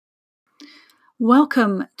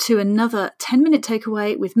Welcome to another 10-minute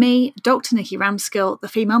takeaway with me, Dr. Nikki Ramskill, the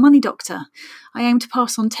Female Money Doctor. I aim to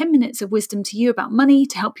pass on 10 minutes of wisdom to you about money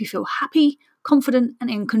to help you feel happy, confident, and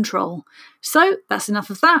in control. So that's enough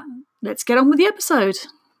of that. Let's get on with the episode.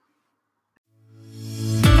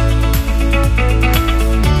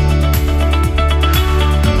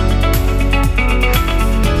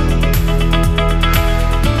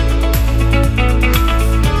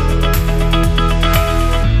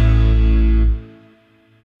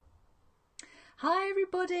 Hi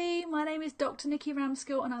everybody, my name is Dr. Nikki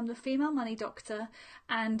Ramskill and I'm the Female Money Doctor,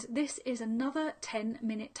 and this is another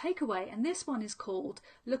 10-minute takeaway, and this one is called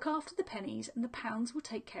Look After the Pennies and the Pounds Will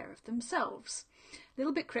Take Care of Themselves. A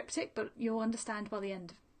little bit cryptic, but you'll understand by the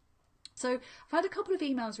end. So I've had a couple of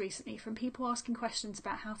emails recently from people asking questions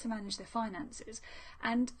about how to manage their finances,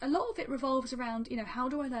 and a lot of it revolves around, how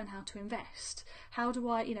do I learn how to invest? How do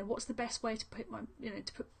I, what's the best way to put my,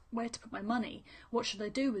 where to put my money? What should I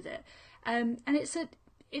do with it? And it's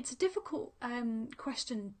a difficult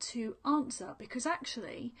question to answer, because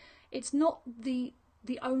actually it's not the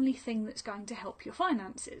only thing that's going to help your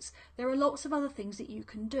finances. There are lots of other things that you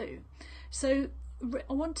can do. So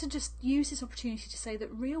I want to just use this opportunity to say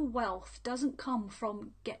that real wealth doesn't come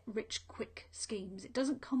from get rich quick schemes. It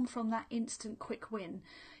doesn't come from that instant quick win.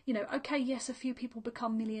 Okay, yes, a few people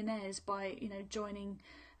become millionaires by joining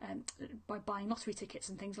by buying lottery tickets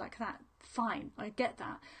and things like that. Fine, I get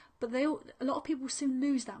that. But a lot of people soon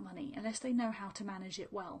lose that money unless they know how to manage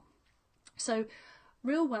it well. So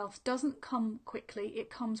real wealth doesn't come quickly.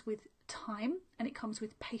 It comes with time, and it comes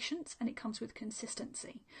with patience, and it comes with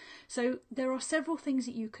consistency. So there are several things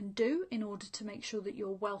that you can do in order to make sure that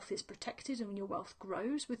your wealth is protected and your wealth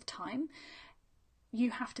grows with time.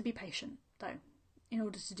 You have to be patient, though, in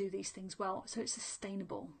order to do these things well, so it's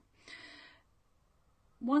sustainable.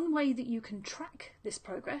 One way that you can track this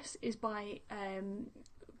progress is by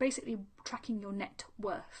basically tracking your net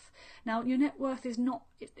worth. Now, your net worth is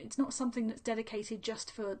it's not something that's dedicated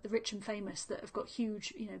just for the rich and famous that have got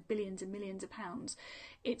huge, billions and millions of pounds.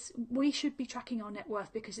 We should be tracking our net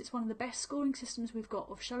worth because it's one of the best scoring systems we've got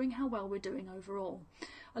of showing how well we're doing overall.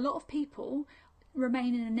 A lot of people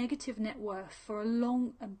remain in a negative net worth for a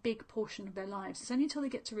long and big portion of their lives. It's only until they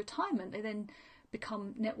get to retirement they then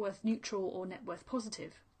become net worth neutral or net worth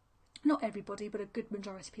positive. Not everybody, but a good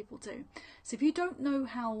majority of people do. So if you don't know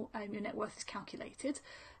how your net worth is calculated,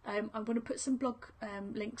 I'm going to put some blog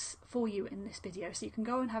links for you in this video, so you can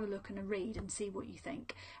go and have a look and a read and see what you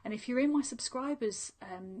think. And if you're in my subscribers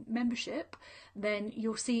membership, then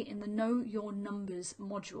you'll see it in the Know Your Numbers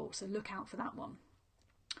module, so look out for that one.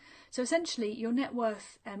 So essentially, your net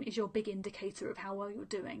worth is your big indicator of how well you're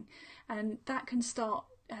doing, and that can start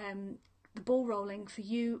the ball rolling for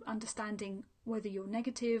you understanding whether you're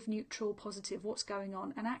negative, neutral, positive, what's going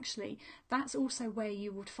on. And actually that's also where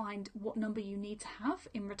you would find what number you need to have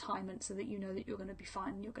in retirement so that you know that you're going to be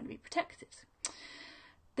fine and you're going to be protected.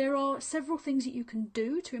 There are several things that you can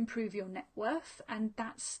do to improve your net worth, and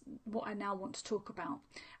that's what I now want to talk about.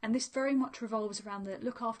 And this very much revolves around the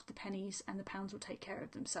look after the pennies and the pounds will take care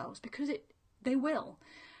of themselves, because they will.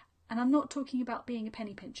 And I'm not talking about being a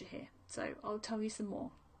penny pincher here, so I'll tell you some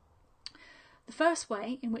more. The first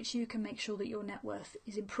way in which you can make sure that your net worth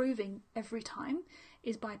is improving every time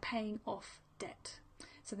is by paying off debt.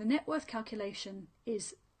 So the net worth calculation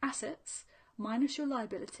is assets minus your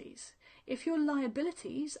liabilities. If your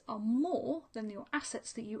liabilities are more than your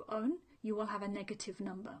assets that you own, you will have a negative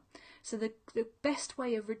number. So the best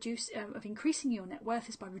way of increasing your net worth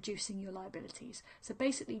is by reducing your liabilities. So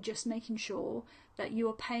basically just making sure that you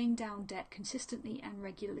are paying down debt consistently and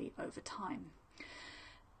regularly over time.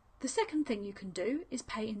 The second thing you can do is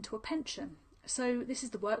pay into a pension. So this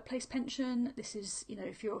is the workplace pension. This is,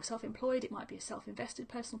 if you're self-employed, it might be a self-invested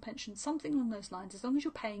personal pension, something along those lines. As long as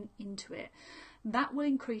you're paying into it, that will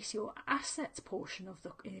increase your assets portion of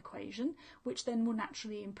the equation, which then will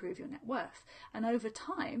naturally improve your net worth. And over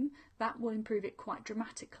time, that will improve it quite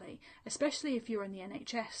dramatically, especially if you're in the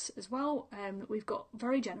NHS as well. We've got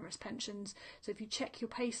very generous pensions. So if you check your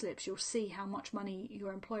pay slips, you'll see how much money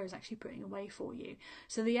your employer is actually putting away for you.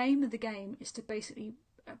 So the aim of the game is to basically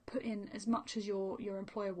put in as much as your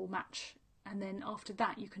employer will match, and then after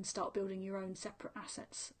that you can start building your own separate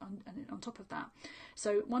assets on top of that.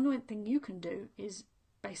 So one thing you can do is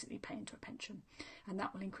basically pay into a pension, and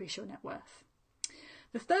that will increase your net worth.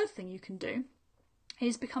 The third thing you can do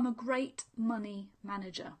is become a great money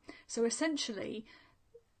manager. So essentially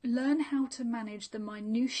learn how to manage the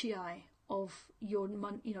minutiae of your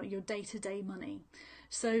your day-to-day money.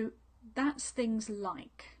 So that's things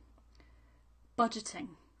like budgeting,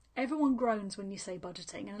 everyone groans when you say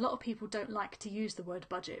budgeting, and a lot of people don't like to use the word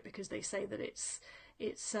budget because they say that it's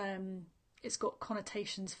got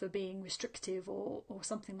connotations for being restrictive or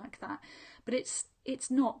something like that. But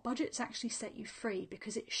it's not. Budgets actually set you free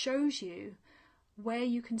because it shows you where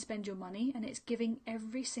you can spend your money, and it's giving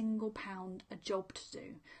every single pound a job to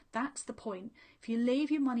do. That's the point. If you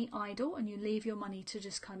leave your money idle and you leave your money to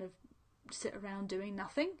just kind of sit around doing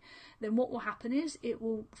nothing, then what will happen is it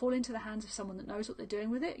will fall into the hands of someone that knows what they're doing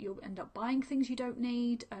with it. You'll end up buying things you don't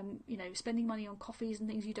need, spending money on coffees and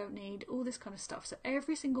things you don't need, all this kind of stuff. So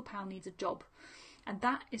every single pound needs a job, and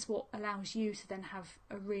that is what allows you to then have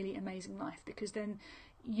a really amazing life, because then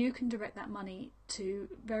you can direct that money to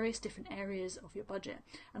various different areas of your budget.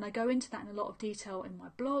 And I go into that in a lot of detail in my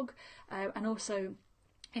blog, and also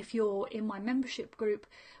if you're in my membership group,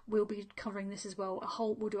 we'll be covering this as well.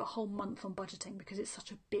 We'll do a whole month on budgeting because it's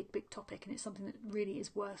such a big topic, and it's something that really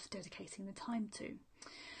is worth dedicating the time to.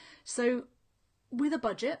 So with a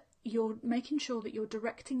budget, you're making sure that you're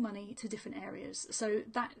directing money to different areas. So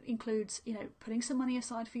that includes, putting some money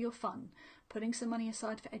aside for your fun, putting some money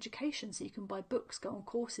aside for education, so you can buy books, go on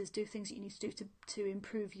courses, do things that you need to do to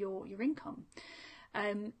improve your income.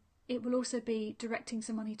 It will also be directing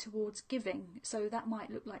some money towards giving. So that might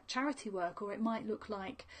look like charity work, or it might look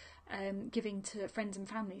like giving to friends and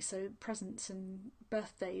family, so presents and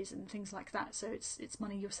birthdays and things like that. So it's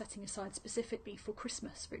money you're setting aside specifically for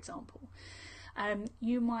Christmas, for example.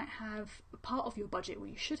 You might have a part of your budget, or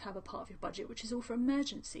you should have a part of your budget, which is all for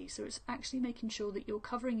emergencies. So it's actually making sure that you're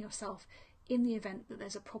covering yourself in the event that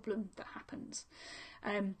there's a problem that happens.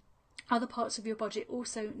 Other parts of your budget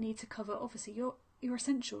also need to cover, obviously, your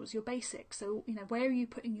essentials, your basics. So, where are you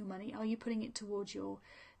putting your money? Are you putting it towards your,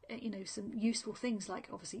 some useful things like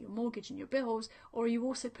obviously your mortgage and your bills, or are you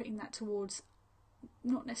also putting that towards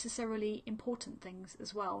not necessarily important things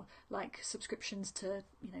as well, like subscriptions to,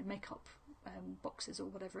 makeup boxes or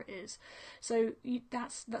whatever it is? So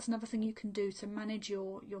that's another thing you can do to manage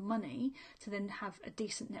your money, to then have a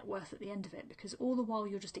decent net worth at the end of it, because all the while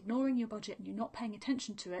you're just ignoring your budget and you're not paying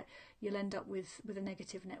attention to it, you'll end up with a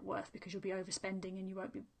negative net worth because you'll be overspending and you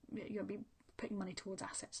won't be putting money towards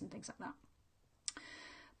assets and things like that.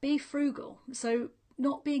 Be frugal. So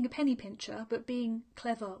not being a penny pincher, but being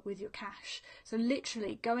clever with your cash. So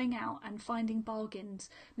literally going out and finding bargains,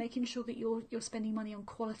 making sure that you're spending money on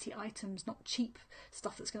quality items, not cheap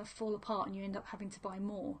stuff that's going to fall apart and you end up having to buy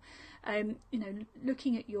more.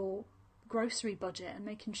 Looking at your grocery budget and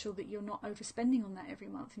making sure that you're not overspending on that every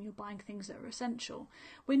month and you're buying things that are essential.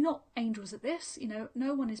 We're not angels at this,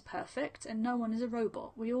 no one is perfect and no one is a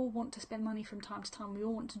robot. We all want to spend money from time to time, we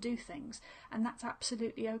all want to do things, and that's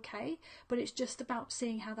absolutely okay, but it's just about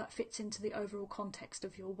seeing how that fits into the overall context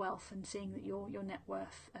of your wealth and seeing that your net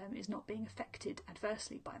worth is not being affected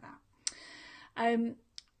adversely by that.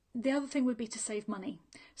 The other thing would be to save money.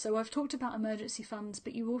 So I've talked about emergency funds,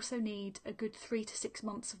 but you also need a good 3 to 6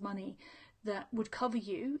 months of money that would cover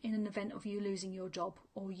you in an event of you losing your job,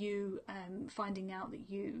 or you finding out that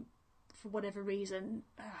you, for whatever reason,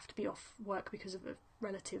 have to be off work because of a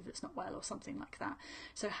relative that's not well or something like that.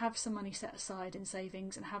 So have some money set aside in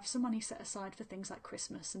savings, and have some money set aside for things like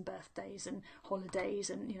Christmas and birthdays and holidays,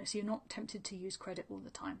 and so you're not tempted to use credit all the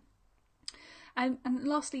time. And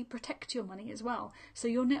lastly, protect your money as well. So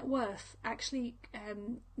your net worth actually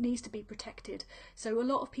needs to be protected. So a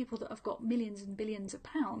lot of people that have got millions and billions of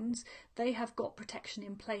pounds, they have got protection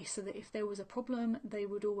in place so that if there was a problem, they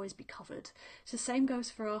would always be covered. So same goes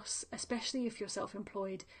for us, especially if you're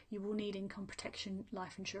self-employed, you will need income protection,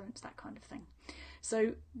 life insurance, that kind of thing.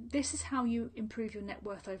 So this is how you improve your net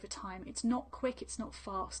worth over time. It's not quick, it's not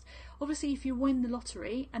fast. Obviously, if you win the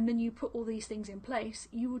lottery and then you put all these things in place,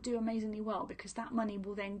 you will do amazingly well, because that money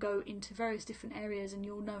will then go into various different areas and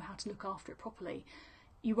you'll know how to look after it properly.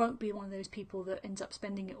 You won't be one of those people that ends up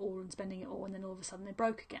spending it all and then all of a sudden they're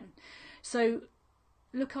broke again. So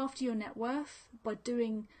look after your net worth by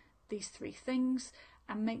doing these 3 things,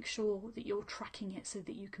 and make sure that you're tracking it so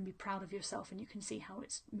that you can be proud of yourself and you can see how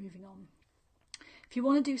it's moving on. If you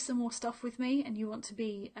want to do some more stuff with me and you want to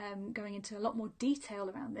be going into a lot more detail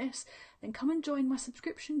around this, then come and join my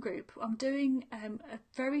subscription group. I'm doing a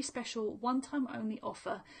very special one-time only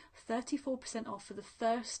offer, 34% off for the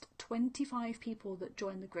first 25 people that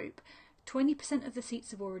join the group. 20% of the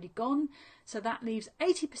seats have already gone, so that leaves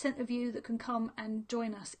 80% of you that can come and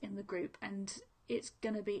join us in the group, and it's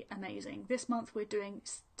going to be amazing. This month we're doing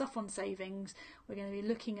stuff on savings. We're going to be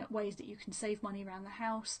looking at ways that you can save money around the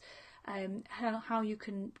house, how you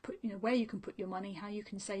can put, where you can put your money, how you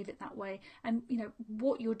can save it that way, and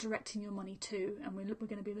what you're directing your money to. And we're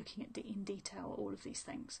going to be looking at in detail all of these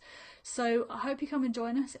things. So I hope you come and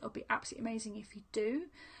join us. It'll be absolutely amazing if you do.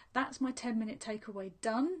 that's my 10-minute takeaway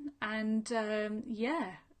done. And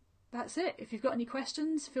yeah, that's it. If you've got any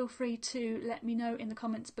questions, feel free to let me know in the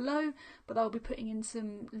comments below, but I'll be putting in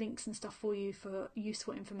some links and stuff for you for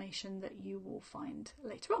useful information that you will find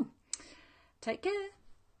later on. Take care.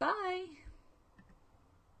 Bye.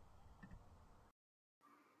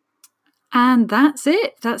 And that's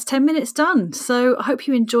it. That's 10 minutes done. So I hope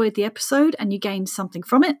you enjoyed the episode and you gained something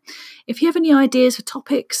from it. If you have any ideas for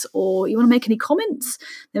topics or you want to make any comments,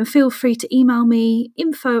 then feel free to email me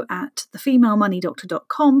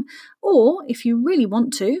info@thefemalemoneydoctor.com, or if you really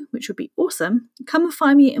want to, which would be awesome, come and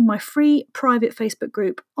find me in my free private Facebook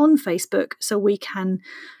group on Facebook so we can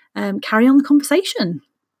carry on the conversation.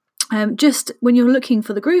 Just when you're looking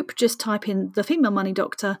for the group, just type in The Female Money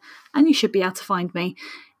Doctor and you should be able to find me.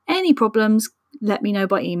 Any problems, let me know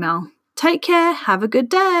by email. Take care, have a good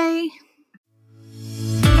day.